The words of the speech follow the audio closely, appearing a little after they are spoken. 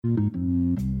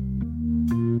And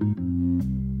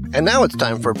now it's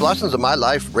time for Blossoms of My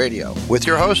Life Radio with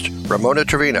your host, Ramona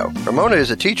Trevino. Ramona is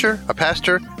a teacher, a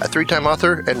pastor, a 3-time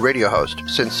author, and radio host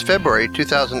since February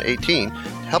 2018,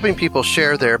 helping people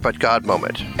share their But God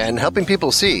moment and helping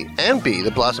people see and be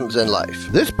the blossoms in life.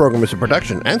 This program is a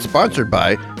production and sponsored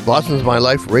by Blossoms of My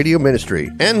Life Radio Ministry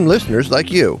and listeners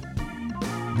like you.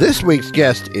 This week's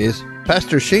guest is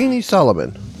Pastor Shani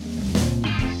Solomon.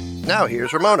 Now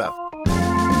here's Ramona.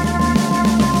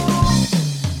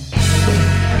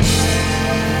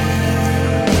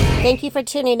 Thank you for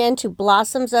tuning in to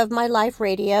Blossoms of My Life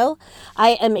Radio. I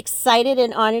am excited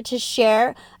and honored to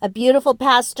share a beautiful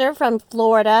pastor from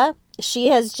Florida. She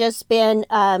has just been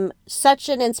such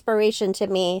an inspiration to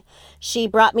me. She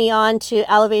brought me on to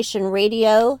Elevation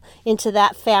Radio, into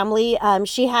that family.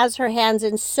 She has her hands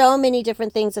in so many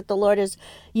different things that the Lord is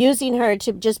using her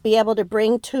to just be able to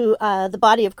bring to the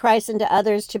body of Christ and to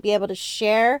others, to be able to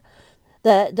share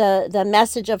the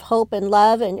message of hope and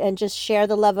love and just share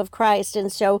the love of Christ.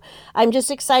 And so I'm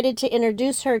just excited to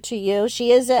introduce her to you.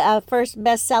 She is a first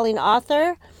best-selling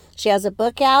author. She has a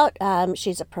book out.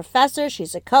 She's a professor.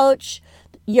 She's a coach.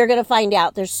 You're going to find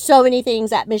out. There's so many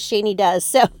things that Miss Shani does.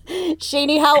 So,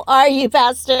 Shani, how are you,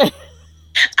 Pastor?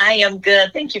 I am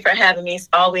good. Thank you for having me. It's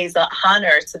always an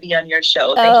honor to be on your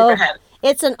show. Thank you for having me.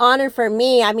 It's an honor for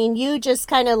me. I mean, you just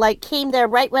kind of like came there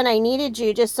right when I needed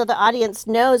you, just so the audience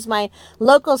knows. My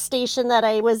local station that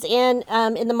I was in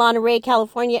the Monterey,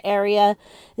 California area,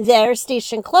 their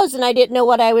station closed, and I didn't know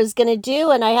what I was going to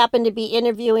do. And I happened to be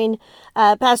interviewing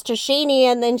Pastor Shani,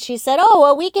 and then she said, "Oh,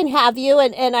 well, we can have you."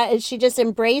 And she just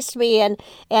embraced me and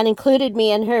included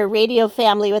me in her radio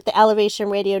family with the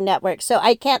Elevation Radio Network. So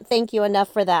I can't thank you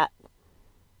enough for that.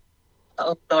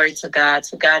 Oh, glory to God.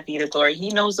 To God be the glory. He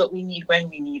knows what we need when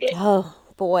we need it. Oh,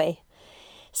 boy.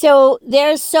 So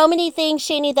there's so many things,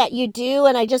 Shani, that you do,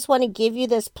 and I just want to give you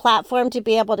this platform to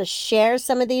be able to share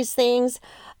some of these things.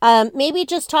 Maybe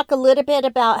just talk a little bit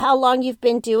about how long you've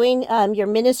been doing your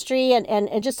ministry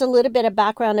and just a little bit of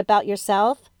background about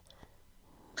yourself.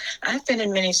 I've been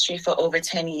in ministry for over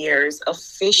 10 years,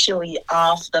 officially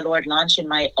off the Lord launching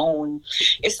my own.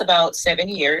 It's about 7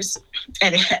 years,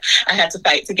 and I had to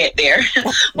fight to get there.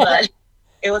 But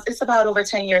it's about over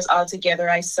 10 years altogether.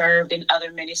 I served in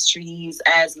other ministries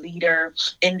as leader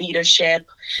in leadership,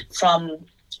 from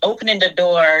opening the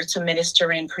door to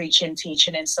ministering, preaching,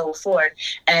 teaching, and so forth.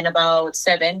 And about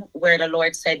 7, where the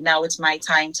Lord said, now it's my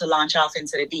time to launch off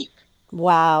into the deep.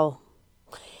 Wow.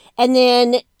 And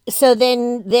then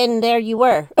there you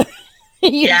were.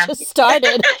 You just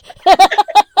started.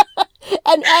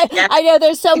 And I know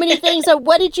there's so many things. So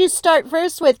what did you start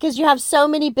first with? Because you have so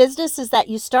many businesses that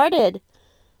you started.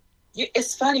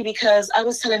 It's funny because I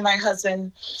was telling my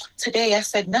husband today, I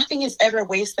said, nothing is ever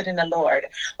wasted in the Lord.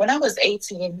 When I was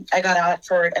 18, I got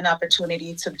offered an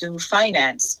opportunity to do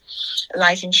finance,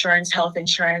 life insurance, health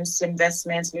insurance,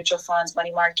 investments, mutual funds,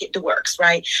 money market, the works,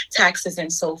 right? Taxes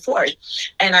and so forth.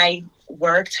 And I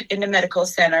worked in the medical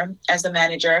center as a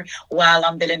manager while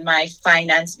I'm building my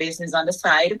finance business on the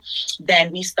side.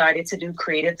 Then we started to do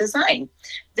creative design.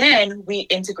 Then we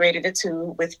integrated the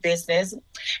two with business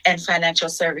and financial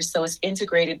service. So it's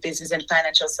integrated business and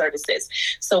financial services.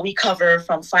 So we cover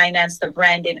from finance to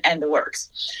branding and the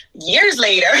works. Years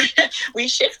later, we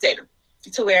shifted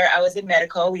to where I was in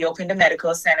medical. We opened a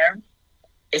medical center.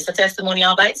 It's a testimony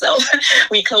all by itself.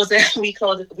 We closed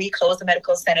the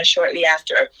medical center shortly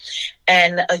after.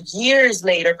 And years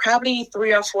later, probably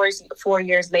 3 or 4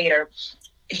 years later,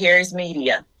 here's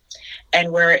media.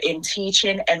 And we're in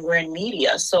teaching and we're in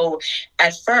media. So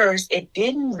at first, it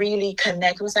didn't really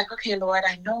connect. It was like, okay, Lord,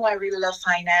 I know I really love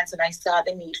finance and I saw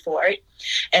the need for it.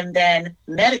 And then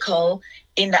medical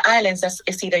in the islands,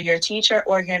 it's either you're a teacher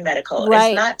or you're in medical.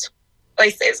 Right. It's not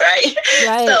places, right?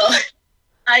 Right. So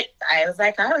I was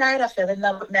like, all right, I fell in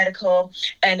love with medical.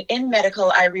 And in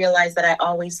medical, I realized that I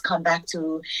always come back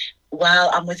to,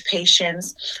 while I'm with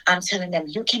patients, I'm telling them,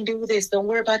 you can do this. Don't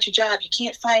worry about your job. You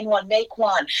can't find one, make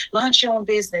one, launch your own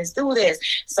business, do this.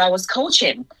 So I was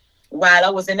coaching while I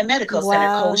was in the medical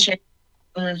center, coaching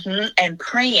and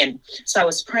praying. So I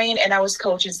was praying and I was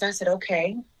coaching. So I said,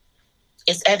 okay,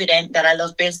 it's evident that I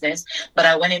love business, but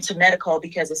I went into medical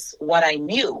because it's what I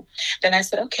knew. Then I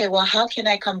said, okay, well, how can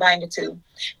I combine the two?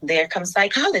 There comes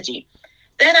psychology.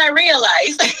 Then I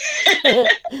realized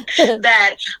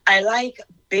that I like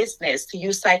business, to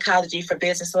use psychology for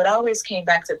business. So it always came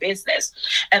back to business.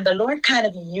 And the Lord kind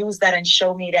of used that and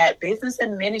showed me that business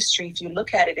and ministry, if you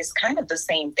look at it, is kind of the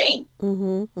same thing.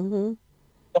 Glory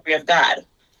of God.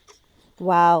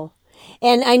 Wow.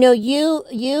 And I know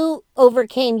you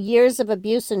overcame years of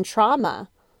abuse and trauma.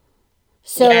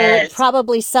 So Yes,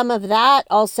 probably some of that,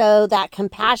 also that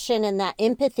compassion and that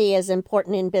empathy is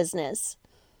important in business.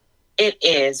 it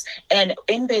is. And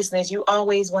in business, you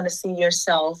always want to see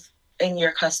yourself in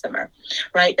your customer,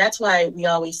 right? That's why we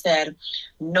always said,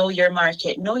 know your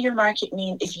market. Know your market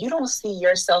means if you don't see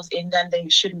yourself in them, then you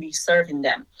shouldn't be serving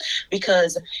them.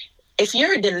 Because if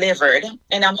you're delivered,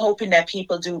 and I'm hoping that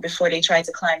people do before they try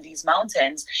to climb these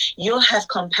mountains, you'll have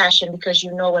compassion because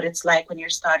you know what it's like when you're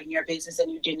starting your business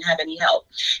and you didn't have any help.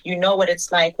 You know what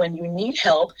it's like when you need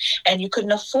help and you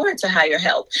couldn't afford to hire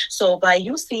help. So by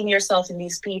you seeing yourself in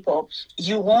these people,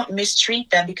 you won't mistreat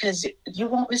them because you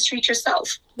won't mistreat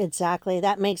yourself. Exactly.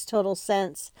 That makes total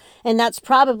sense. And that's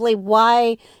probably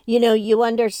why, you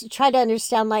try to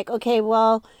understand, like, okay,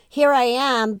 well, here I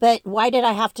am, but why did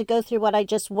I have to go through what I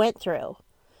just went through?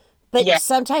 But Yeah,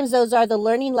 sometimes those are the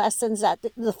learning lessons that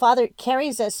the Father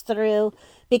carries us through,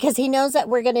 because he knows that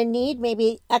we're going to need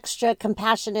maybe extra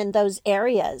compassion in those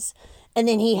areas. And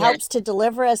then he yeah, helps to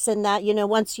deliver us in that,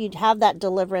 once you have that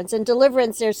deliverance. And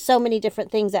deliverance, there's so many different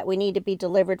things that we need to be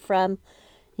delivered from.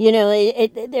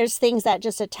 There's things that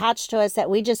just attach to us that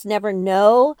we just never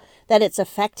know that it's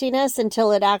affecting us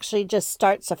until it actually just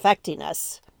starts affecting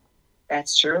us.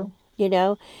 that's true. you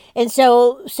know and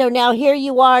so now here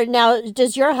you are. Now,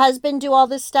 does your husband do all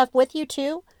this stuff with you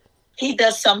too? He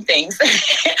does some things.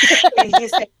 And he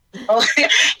said, oh,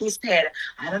 he said,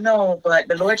 I don't know, but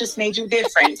the Lord just made you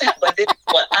different. But this is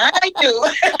what I do.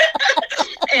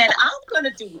 And I'm going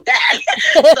to do that.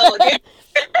 So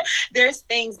there's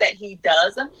things that he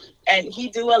does, and he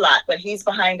do a lot, but he's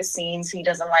behind the scenes.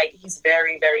 He's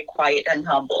very, very quiet and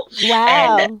humble.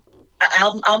 Wow. And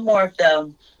I'm more of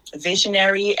the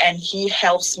visionary, and he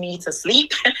helps me to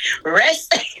sleep,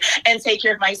 rest, and take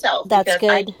care of myself. That's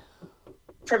good.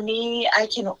 For me, I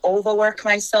can overwork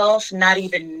myself, not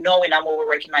even knowing I'm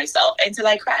overworking myself until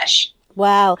I crash.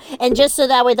 Wow. And just so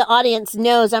that way the audience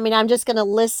knows, I'm just going to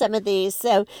list some of these.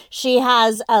 So she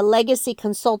has a legacy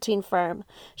consulting firm.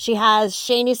 She has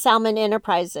Shaney Salmon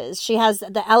Enterprises. She has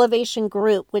the Elevation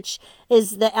Group, which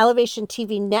is the Elevation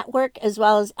TV network, as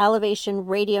well as Elevation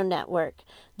Radio Network.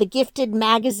 The Gifted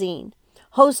Magazine,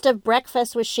 host of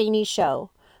Breakfast with Shaney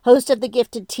Show, host of the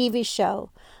Gifted TV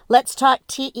Show, Let's Talk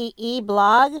TEE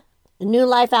blog, New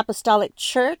Life Apostolic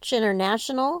Church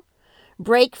International,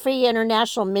 Break Free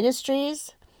International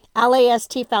Ministries,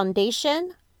 LAST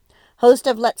Foundation, host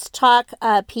of Let's Talk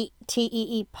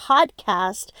TEE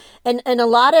podcast, and a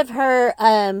lot of her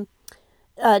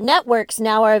networks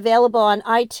now are available on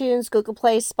iTunes, Google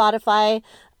Play, Spotify,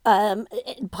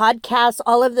 podcasts.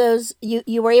 All of those,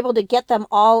 you were able to get them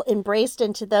all embraced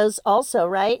into those also,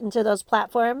 right? Into those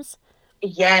platforms.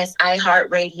 Yes,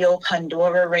 iHeartRadio,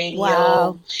 Pandora Radio,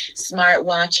 Wow. Smart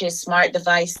watches, smart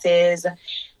devices.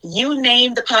 You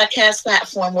name the podcast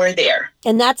platform, we're there.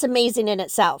 And that's amazing in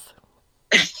itself.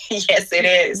 Yes, it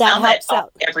is. That I'm helps at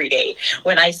out every day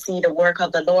when I see the work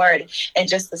of the Lord and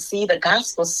just to see the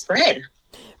gospel spread.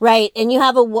 Right. And you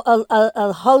have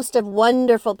a host of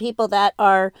wonderful people that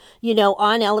are,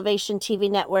 on Elevation TV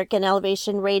Network and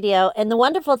Elevation Radio. And the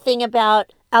wonderful thing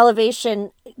about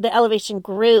the Elevation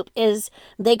Group, is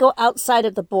they go outside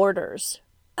of the borders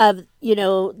of,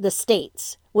 the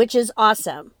states, which is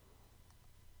awesome.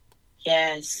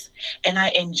 Yes. And I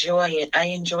enjoy it. I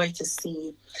enjoy just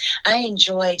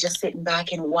sitting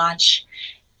back and watch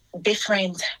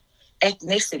different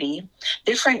ethnicity,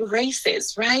 different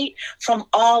races, right? From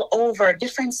all over,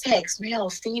 different sex, male,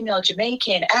 female,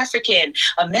 Jamaican, African,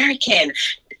 American,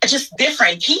 just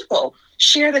different people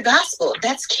share the gospel.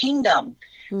 That's kingdom.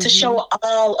 Mm-hmm. To show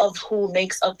all of who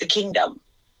makes up the kingdom.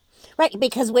 Right,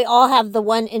 because we all have the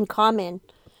one in common.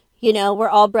 We're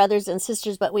all brothers and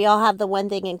sisters, but we all have the one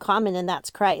thing in common, and that's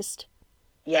Christ.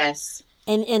 Yes.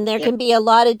 And there can be a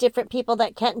lot of different people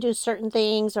that can't do certain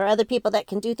things, or other people that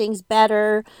can do things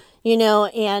better,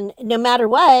 and no matter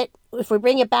what, if we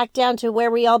bring it back down to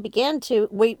where we all began to,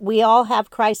 we all have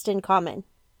Christ in common.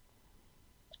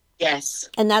 Yes.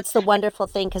 And that's the wonderful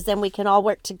thing, because then we can all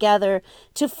work together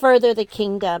to further the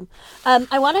kingdom.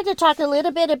 I wanted to talk a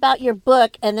little bit about your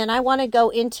book, and then I want to go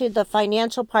into the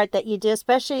financial part that you do,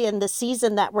 especially in the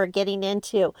season that we're getting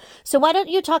into. So why don't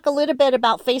you talk a little bit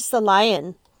about Face the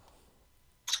Lion?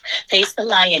 Face the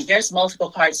Lion. There's multiple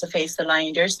parts of Face the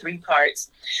Lion. There's 3 parts.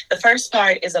 The first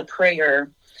part is a prayer.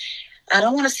 I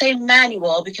don't want to say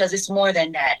manual because it's more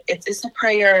than that. It's a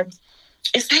prayer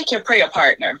it's like your prayer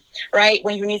partner, right?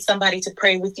 When you need somebody to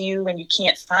pray with you and you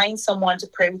can't find someone to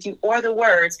pray with you or the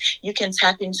words, you can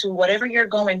tap into whatever you're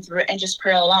going through and just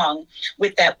pray along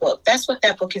with that book. That's what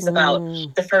that book is about,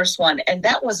 the first one. And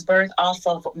that was birthed off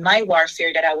of my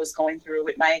warfare that I was going through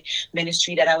with my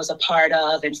ministry that I was a part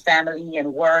of, and family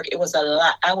and work. It was a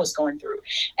lot I was going through.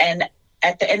 And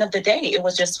at the end of the day, it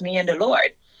was just me and the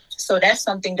Lord. So that's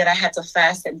something that I had to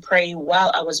fast and pray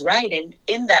while I was writing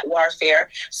in that warfare.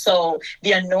 So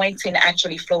the anointing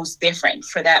actually flows different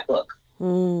for that book.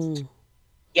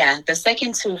 Yeah, the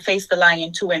second two, Face the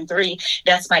Lion 2 and 3,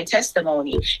 that's my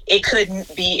testimony. It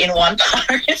couldn't be in one part,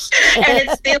 and it's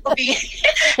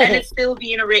still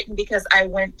being written because I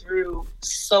went through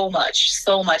so much.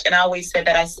 And I always said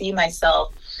that I see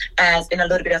myself as in a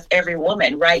little bit of every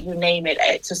woman, right? You name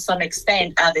it, to some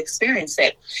extent, I've experienced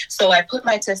it. So I put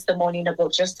my testimony in the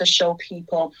book just to show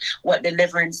people what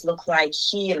deliverance look like,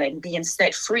 healing, being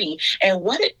set free, and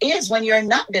what it is when you're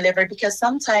not delivered, because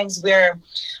sometimes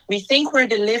we think we're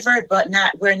delivered, but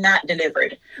we're not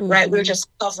delivered, right? We're just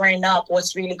covering up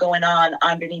what's really going on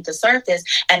underneath the surface,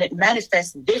 and it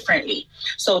manifests differently.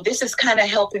 So this is kind of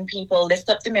helping people lift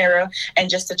up the mirror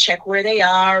and just to check where they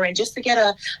are, and just to get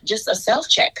a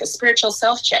self-check, a spiritual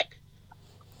self-check.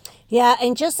 Yeah,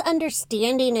 and just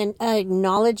understanding and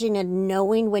acknowledging and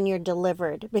knowing when you're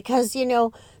delivered. Because,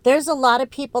 there's a lot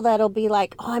of people that'll be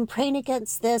like, oh, I'm praying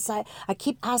against this. I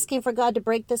keep asking for God to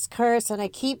break this curse, and I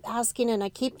keep asking and I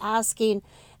keep asking.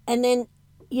 And then,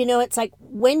 it's like,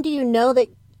 when do you know that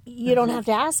you don't have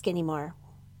to ask anymore?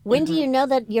 When do you know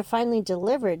that you're finally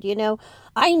delivered?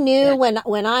 I knew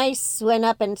when I went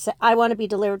up and said, I want to be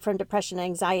delivered from depression and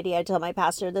anxiety. I told my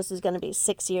pastor, this is going to be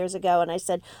 6 years ago. And I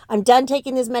said, I'm done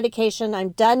taking this medication.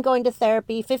 I'm done going to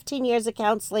therapy, 15 years of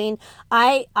counseling.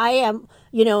 I am,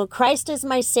 Christ is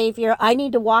my savior. I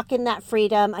need to walk in that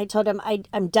freedom. I told him,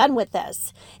 I'm done with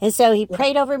this. And so he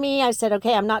prayed over me. I said,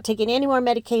 okay, I'm not taking any more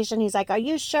medication. He's like, are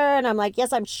you sure? And I'm like,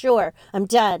 yes, I'm sure. I'm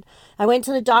done. I went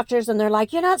to the doctors and they're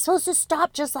like, you're not supposed to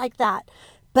stop just like that.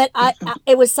 But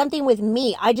it was something with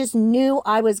me. I just knew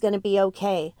I was going to be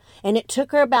okay. And it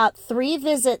took her about 3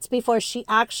 visits before she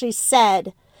actually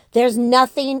said, there's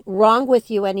nothing wrong with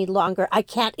you any longer. I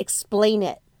can't explain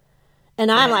it.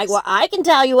 And I'm like, well, I can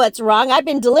tell you what's wrong. I've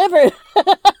been delivered. That's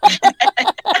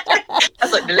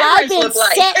what deliverance I've been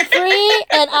set free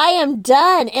and I am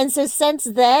done. And so since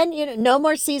then, no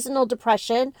more seasonal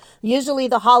depression. Usually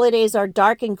the holidays are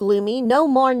dark and gloomy. No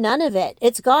more, none of it.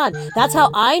 It's gone. That's how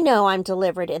I know I'm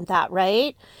delivered in that,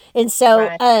 right? And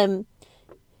so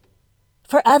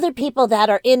for other people that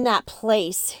are in that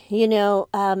place,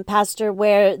 Pastor,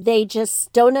 where they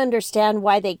just don't understand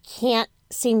why they can't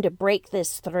seem to break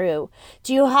this through.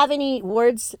 Do you have any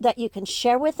words that you can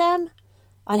share with them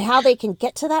on how they can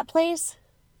get to that place?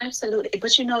 Absolutely.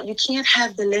 But you can't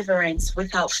have deliverance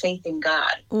without faith in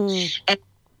God. And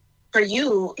for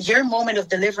you, your moment of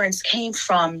deliverance came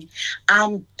from,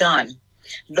 I'm done.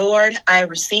 Lord, I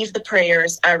received the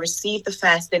prayers, I received the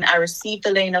fasting, I received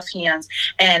the laying of hands,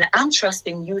 and I'm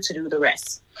trusting you to do the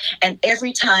rest. And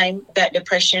every time that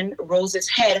depression rose its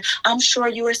head, I'm sure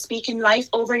you were speaking life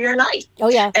over your life. Oh,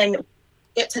 yeah. And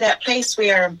get to that place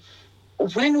where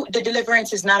when the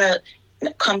deliverance is not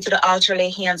come to the altar,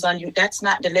 lay hands on you, that's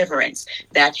not deliverance.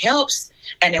 That helps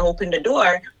and it opened the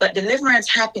door, but deliverance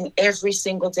happens every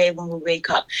single day when we wake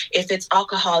up. If it's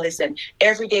alcoholism,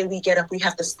 every day we get up, we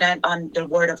have to stand on the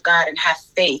word of God and have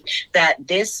faith that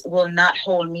this will not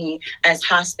hold me as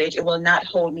hostage. It will not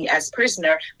hold me as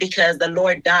prisoner, because the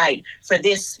Lord died for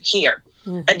this here,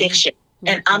 addiction.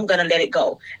 And I'm going to let it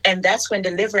go. And that's when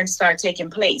deliverance starts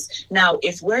taking place. Now,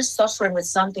 if we're suffering with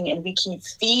something and we keep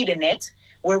feeding it,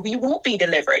 where we won't be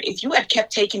delivered. If you had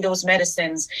kept taking those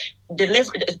medicines,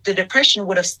 the depression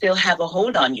would have still have a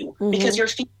hold on you because you're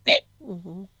feeding it.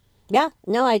 Yeah,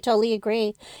 no, I totally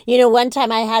agree. One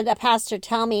time I had a pastor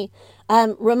tell me,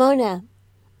 Ramona,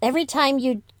 every time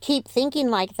you keep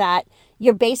thinking like that,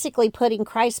 you're basically putting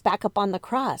Christ back up on the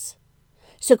cross.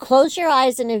 So close your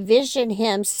eyes and envision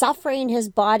him suffering his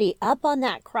body up on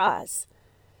that cross.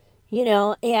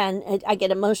 And I get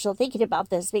emotional thinking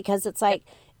about this because it's like,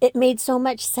 it made so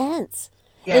much sense.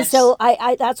 Yes. And so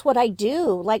I that's what I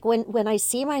do. Like when I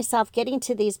see myself getting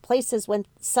to these places when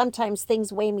sometimes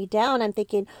things weigh me down, I'm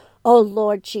thinking, oh,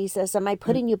 Lord Jesus, am I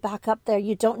putting you back up there?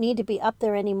 You don't need to be up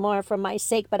there anymore for my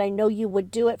sake, but I know you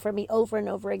would do it for me over and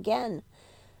over again.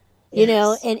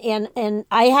 Yes. And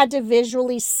I had to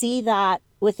visually see that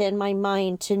within my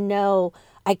mind to know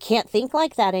I can't think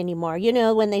like that anymore.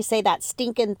 When they say that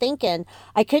stinking thinking,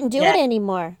 I couldn't do it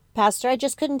anymore. Pastor, I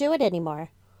just couldn't do it anymore.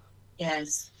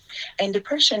 Yes. And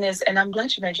depression is, and I'm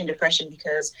glad you mentioned depression,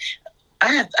 because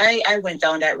I went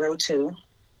down that road too,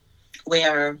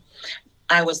 where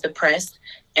I was depressed.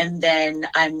 And then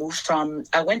I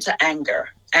went to anger,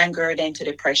 then to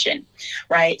depression,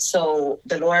 right? So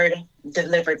the Lord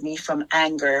delivered me from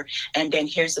anger. And then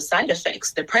here's the side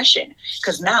effects, depression.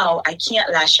 Because now I can't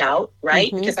lash out,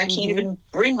 right? Because I can't even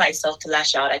bring myself to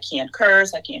lash out. I can't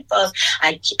curse, I can't fuss,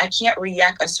 I can't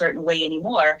react a certain way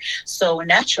anymore. So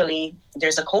naturally,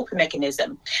 there's a coping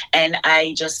mechanism. And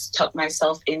I just tuck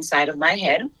myself inside of my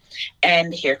head.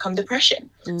 And here come depression.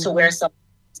 So where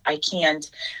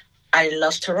I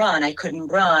love to run. I couldn't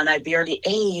run. I barely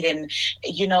ate. And,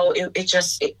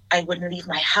 I wouldn't leave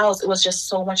my house. It was just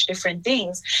so much different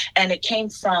things. And it came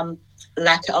from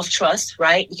lack of trust,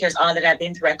 right? Because all that I've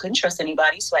been through, I couldn't trust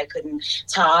anybody. So I couldn't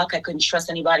talk. I couldn't trust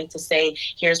anybody to say,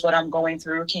 here's what I'm going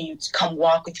through. Can you come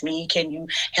walk with me? Can you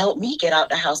help me get out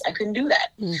the house? I couldn't do that.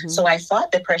 So I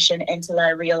fought depression until I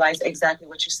realized exactly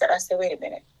what you said. I said, wait a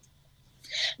minute.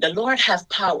 The Lord have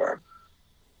power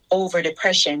over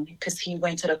depression because he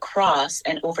went to the cross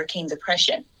and overcame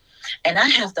depression. And I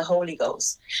have the Holy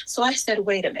Ghost. So I said,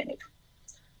 wait a minute.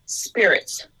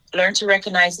 Spirits, learn to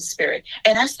recognize the spirit.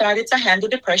 And I started to handle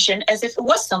depression as if it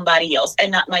was somebody else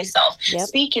and not myself.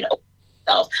 Speaking over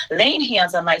myself, laying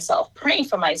hands on myself, praying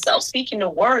for myself, speaking the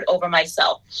word over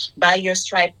myself. By your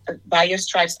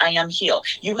stripes I am healed.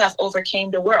 You have overcame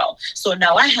the world. So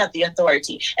now I have the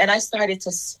authority. And I started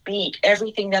to speak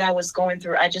everything that I was going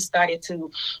through. I just started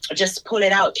to just pull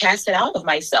it out, cast it out of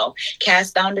myself,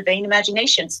 cast down the vain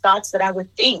imaginations, thoughts that I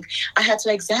would think. I had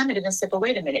to examine it and say, but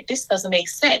wait a minute, this doesn't make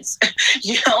sense.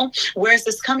 Where is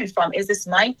this coming from? Is this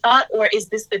my thought or is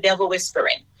this the devil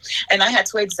whispering? And I had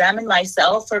to examine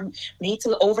myself for me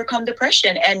to overcome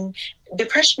depression. And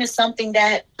depression is something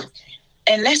that,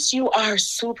 unless you are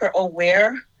super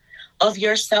aware of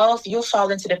yourself, you'll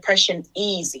fall into depression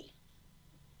easy.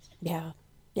 Yeah,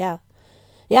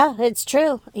 it's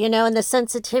true. And the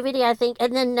sensitivity, I think.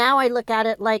 And then now I look at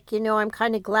it like, I'm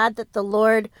kind of glad that the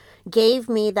Lord gave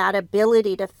me that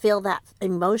ability to feel that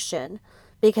emotion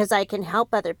because I can help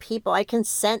other people. I can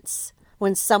sense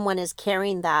when someone is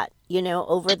carrying that,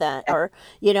 over that, or,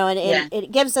 and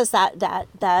it gives us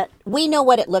that we know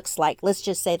what it looks like. Let's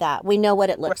just say that we know what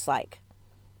it looks like.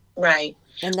 Right.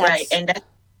 And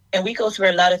we go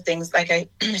through a lot of things, like I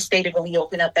stated when we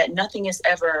open up, that nothing is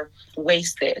ever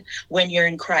wasted when you're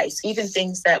in Christ. Even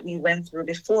things that we went through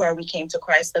before we came to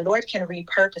Christ, the Lord can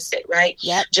repurpose it, right?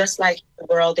 Yep. Just like the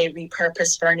world, they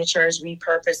repurpose furnitures,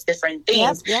 repurpose different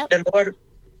things. Yep. The Lord,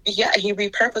 he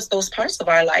repurposed those parts of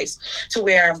our lives to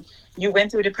where you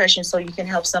went through depression so you can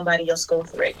help somebody else go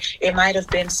through it. It might have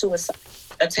been suicide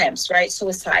attempts, right?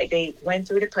 Suicide. They went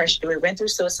through depression. They went through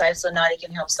suicide. So now they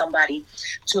can help somebody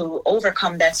to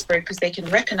overcome that spirit because they can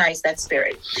recognize that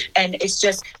spirit. And it's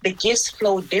just the gifts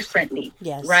flow differently,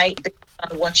 right?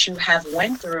 On what you have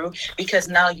went through, because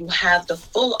now you have the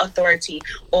full authority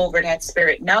over that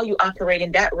spirit. Now you operate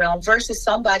in that realm versus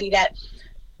somebody that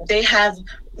they have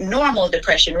normal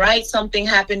depression, right? Something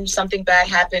happened, something bad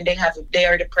happened. They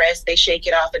are depressed. They shake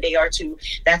it off a day or two.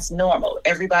 That's normal.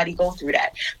 Everybody go through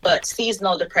that. But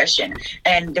seasonal depression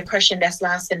and depression that's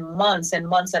lasting months and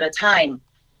months at a time.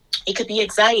 It could be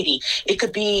anxiety. It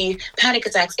could be panic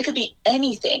attacks. It could be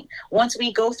anything. Once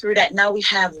we go through that, now we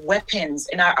have weapons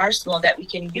in our arsenal that we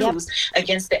can use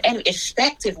against the enemy,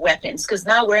 effective weapons. Because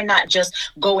now we're not just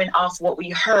going off what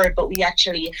we heard, but we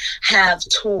actually have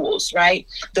tools, right?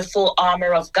 The full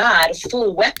armor of God,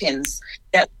 full weapons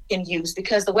that we can use,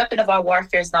 because the weapon of our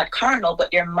warfare is not carnal,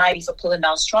 but they're mighty for pulling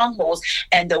down strongholds.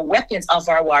 And the weapons of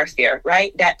our warfare,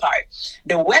 right? That part.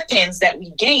 The weapons that we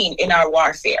gain in our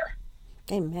warfare.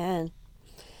 Amen.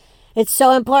 It's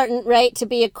so important, right, to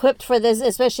be equipped for this,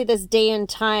 especially this day and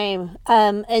time.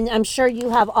 And I'm sure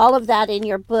you have all of that in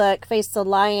your book, Face the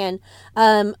Lion.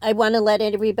 I want to let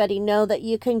everybody know that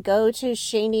you can go to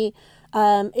Shani.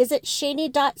 Is it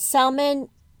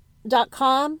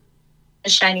shani.salmon.com?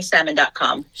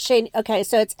 ShaniSalmon.com. Shani, okay,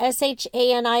 so it's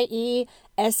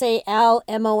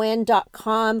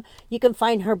ShaniSalmon.com. You can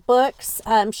find her books.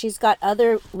 She's got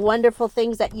other wonderful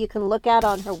things that you can look at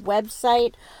on her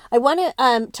website. I want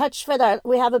to touch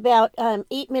we have about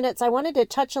 8 minutes. I wanted to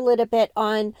touch a little bit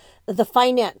on the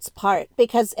finance part,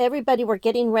 because we're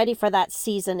getting ready for that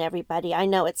season, everybody. I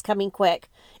know it's coming quick.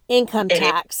 Income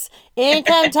tax.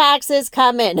 Income tax is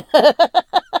coming.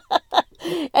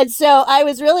 And so I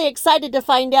was really excited to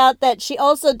find out that she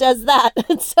also does that.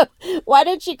 So why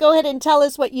don't you go ahead and tell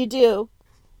us what you do?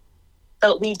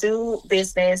 So we do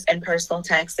business and personal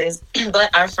taxes,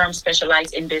 but our firm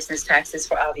specializes in business taxes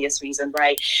for obvious reason,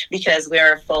 right? Because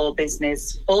we're a full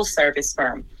business, full service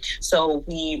firm. So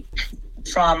we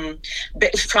from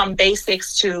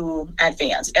basics to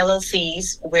advanced.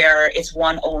 LLCs where it's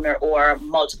one owner or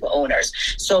multiple owners.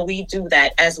 So we do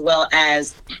that, as well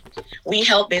as we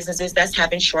help businesses that's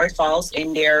having shortfalls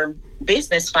in their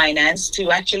business finance to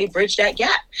actually bridge that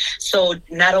gap. So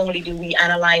not only do we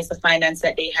analyze the finance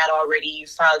that they had already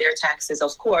filed their taxes,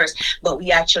 of course, but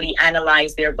we actually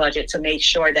analyze their budget to make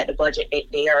sure that the budget that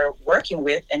they are working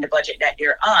with and the budget that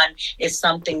they're on is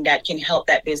something that can help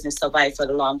that business survive for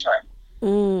the long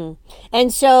term.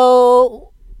 And so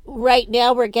right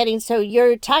now so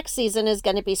your tax season is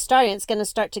going to be starting. It's going to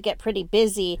start to get pretty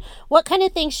busy. What kind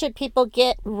of things should people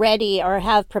get ready or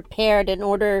have prepared in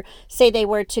order, say they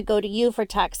were to go to you for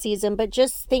tax season, but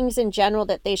just things in general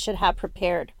that they should have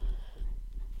prepared?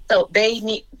 So they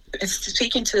need,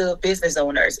 speaking to business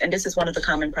owners, and this is one of the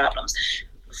common problems,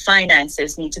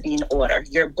 finances need to be in order.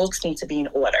 Your books need to be in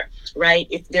order, right?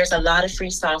 If there's a lot of free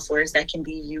softwares that can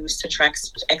be used to track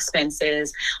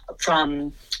expenses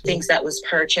from things that was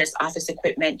purchased, office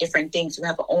equipment, different things. You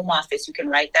have a home office, you can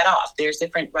write that off. There's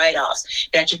different write-offs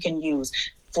that you can use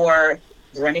for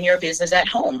running your business at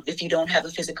home if you don't have a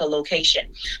physical location.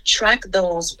 Track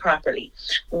those properly.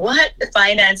 What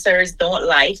financiers don't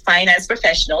like, finance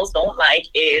professionals don't like,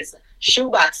 is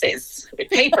shoe boxes with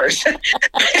papers,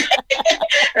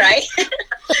 right?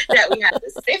 That we have to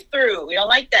sift through. We don't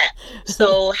like that.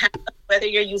 So whether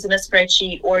you're using a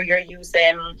spreadsheet or you're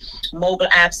using mobile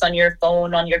apps on your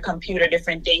phone, on your computer,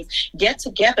 different things, get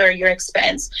together your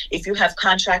expense. If you have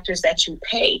contractors that you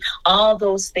pay, all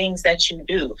those things that you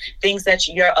do, things that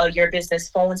your business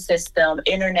phone system,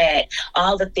 internet,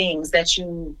 all the things that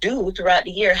you do throughout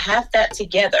the year, have that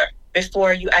together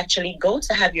before you actually go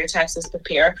to have your taxes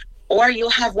prepared. Or you'll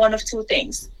have one of two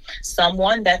things.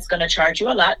 Someone that's going to charge you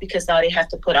a lot because now they have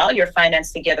to put all your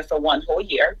finance together for one whole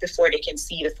year before they can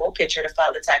see the full picture to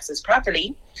file the taxes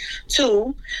properly.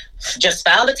 Two, just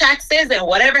file the taxes and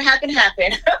whatever happened.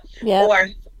 Yeah. Or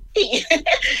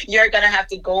you're going to have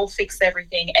to go fix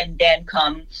everything and then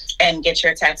come and get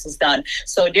your taxes done.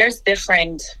 So there's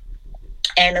different.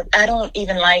 And I don't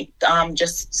even like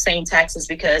just saying taxes,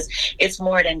 because it's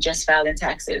more than just filing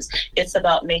taxes. It's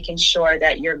about making sure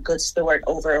that you're a good steward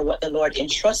over what the Lord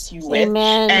entrusts you with.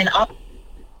 Amen. And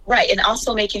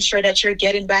also making sure that you're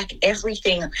getting back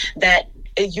everything that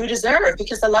you deserve,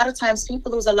 because a lot of times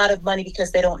people lose a lot of money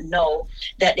because they don't know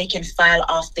that they can file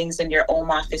off things in their own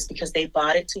office because they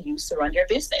bought it to use to run your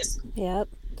business. Yep.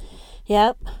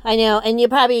 I know. And you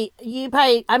probably,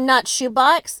 I'm not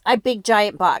shoebox, I'm big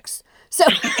giant box. So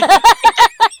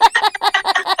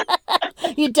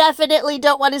you definitely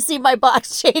don't want to see my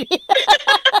box, Shady.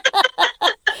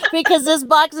 Because this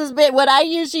box is big. What I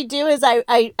usually do is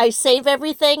I save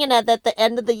everything, and at the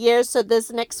end of the year, so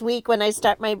this next week when I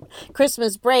start my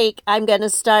Christmas break, I'm going to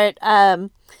start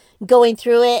going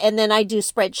through it, and then I do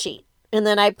spreadsheet. And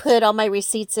then I put all my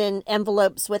receipts in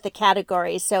envelopes with the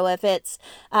categories. So if it's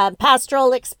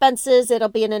pastoral expenses, it'll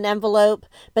be in an envelope,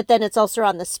 but then it's also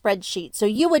on the spreadsheet. So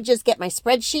you would just get my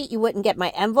spreadsheet. You wouldn't get my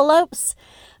envelopes.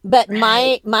 But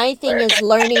my thing is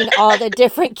learning all the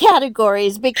different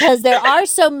categories, because there are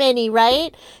so many,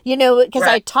 right? Because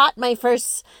I taught my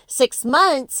first 6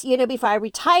 months, before I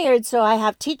retired. So I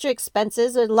have teacher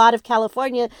expenses. A lot of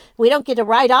California, we don't get to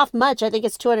write off much. I think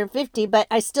it's $250, but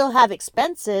I still have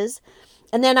expenses.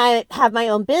 And then I have my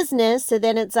own business. So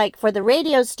then it's like for the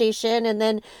radio station, and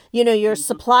then, your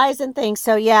supplies and things.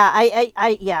 So yeah,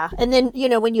 yeah. And then,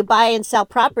 when you buy and sell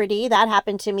property, that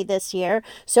happened to me this year.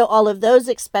 So all of those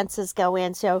expenses go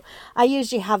in. So I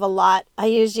usually have a lot. I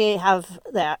usually have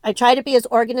that. I try to be as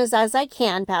organized as I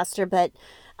can, Pastor, but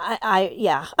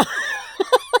yeah.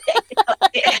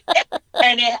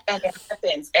 And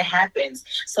it happens.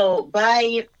 So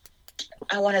by,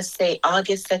 I want to say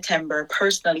August, September,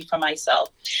 personally for myself,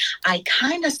 I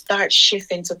kind of start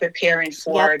shifting to preparing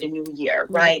for the new year,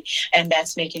 right? And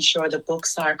that's making sure the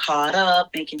books are caught up,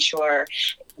 making sure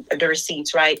the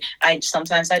receipts, right?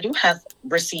 Sometimes I do have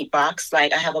receipt box.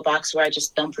 Like I have a box where I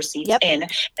just dump receipts in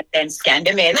and then scan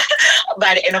them in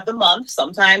by the end of the month.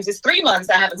 Sometimes it's 3 months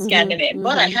I haven't scanned them in,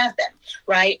 but I have them,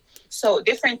 right? So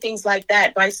different things like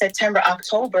that by September,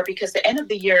 October, because the end of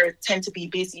the year tend to be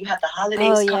busy. You have the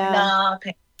holidays coming up,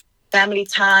 family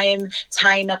time,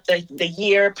 tying up the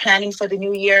year, planning for the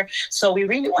new year. So we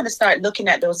really want to start looking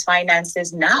at those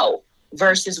finances now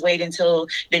versus wait until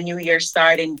the new year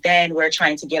starts and then we're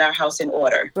trying to get our house in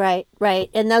order. Right.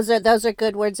 And those are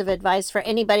good words of advice for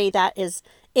anybody that is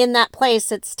in that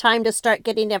place, it's time to start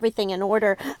getting everything in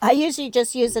order. I usually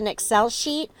just use an Excel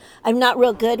sheet. I'm not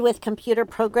real good with computer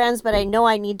programs, but I know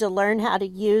I need to learn how to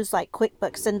use like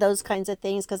QuickBooks and those kinds of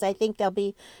things, because I think they'll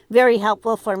be very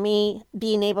helpful for me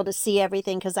being able to see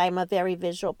everything, because I'm a very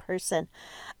visual person.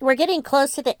 We're getting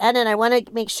close to the end, and I want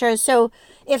to make sure. So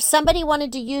if somebody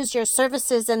wanted to use your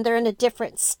services and they're in a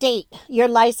different state, you're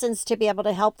licensed to be able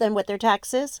to help them with their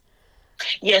taxes?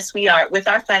 Yes, we are. With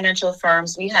our financial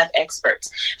firms, we have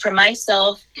experts. For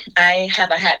myself, I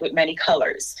have a hat with many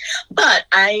colors, but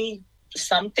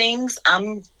some things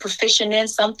I'm proficient in,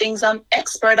 some things I'm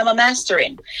expert, I'm a master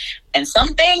in. And some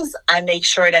things I make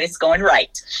sure that it's going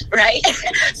right?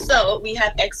 So we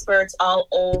have experts all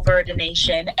over the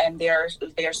nation, and they're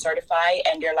certified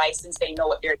and they're licensed. They know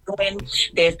what they're doing.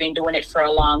 They've been doing it for a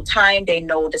long time. They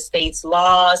know the state's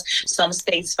laws. Some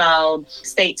states file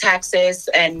state taxes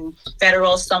and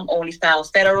federal, some only file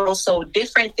federal. So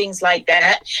different things like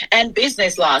that. And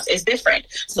business laws is different.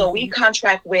 So we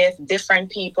contract with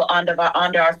different people under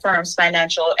our firm's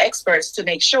financial experts to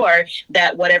make sure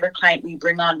that whatever client we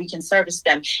bring on, we can service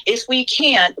them. If we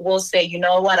can't, we'll say, you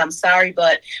know what, I'm sorry,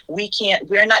 but we're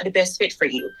not the best fit for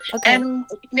you. Okay. And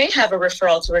we may have a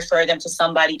referral to refer them to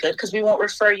somebody good, because we won't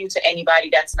refer you to anybody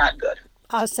that's not good.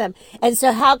 Awesome. And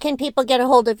so how can people get a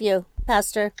hold of you,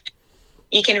 Pastor?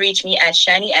 You can reach me at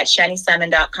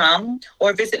shani@shanisimon.com,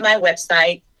 or visit my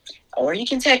website, or you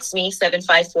can text me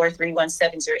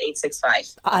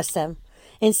 754-317-0865. Awesome.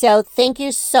 And so thank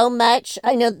you so much.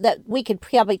 I know that we could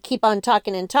probably keep on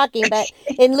talking, but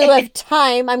in lieu of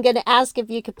time, I'm going to ask if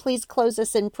you could please close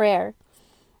us in prayer.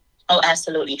 Oh,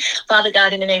 absolutely. Father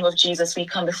God, in the name of Jesus, we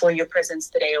come before your presence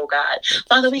today, oh God.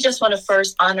 Father, we just want to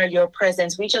first honor your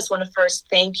presence. We just want to first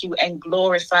thank you and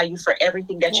glorify you for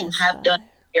everything that you have done.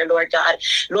 Here, Lord God.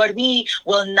 Lord, we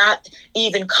will not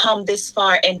even come this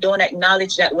far and don't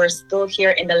acknowledge that we're still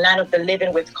here in the land of the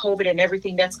living with COVID and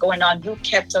everything that's going on. You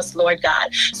kept us, Lord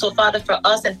God. So, Father, for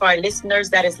us and for our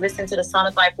listeners that is listening to the sound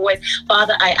of my voice,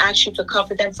 Father, I ask you to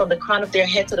cover them from the crown of their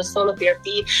head to the sole of their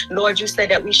feet. Lord, you said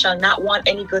that we shall not want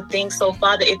any good thing. So,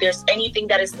 Father, if there's anything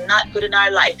that is not good in our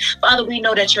life, Father, we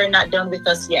know that you're not done with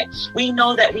us yet. We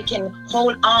know that we can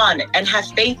hold on and have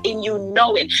faith in you,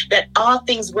 knowing that all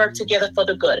things work together for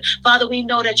the good. Father, we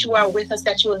know that you are with us,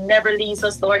 that you will never leave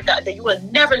us, Lord God, that you will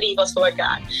never leave us, Lord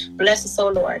God. Bless us, O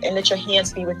Lord, and let your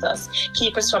hands be with us.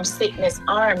 Keep us from sickness,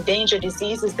 harm, danger,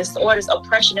 diseases, disorders,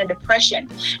 oppression, and depression,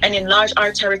 and enlarge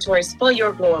our territories for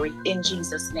your glory. In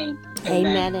Jesus' name.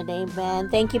 Amen and amen.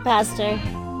 Thank you, Pastor.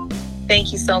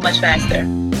 Thank you so much, Pastor.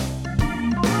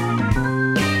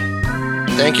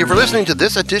 Thank you for listening to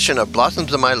this edition of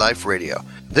Blossoms of My Life Radio.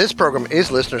 This program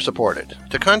is listener-supported.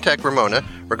 To contact Ramona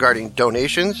regarding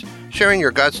donations, sharing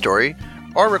your God story,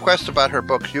 or requests about her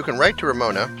books, you can write to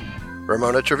Ramona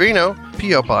Trevino,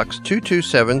 P.O. Box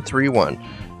 22731,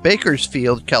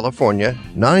 Bakersfield, California,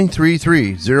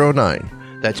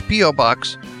 93309. That's P.O.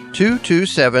 Box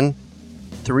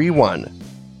 22731,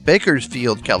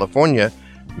 Bakersfield, California,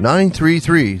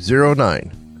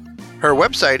 93309. Her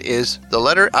website is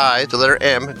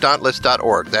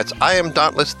dauntless.org. That's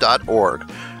iamdauntless.org.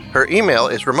 Her email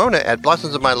is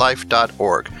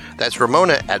ramona@blossomsofmylife.org. That's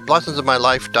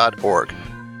ramona@blossomsofmylife.org.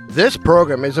 This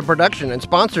program is a production and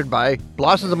sponsored by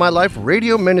Blossoms of My Life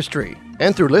Radio Ministry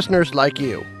and through listeners like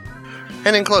you.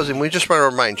 And in closing, we just want to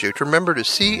remind you to remember to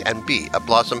see and be a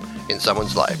blossom in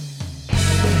someone's life.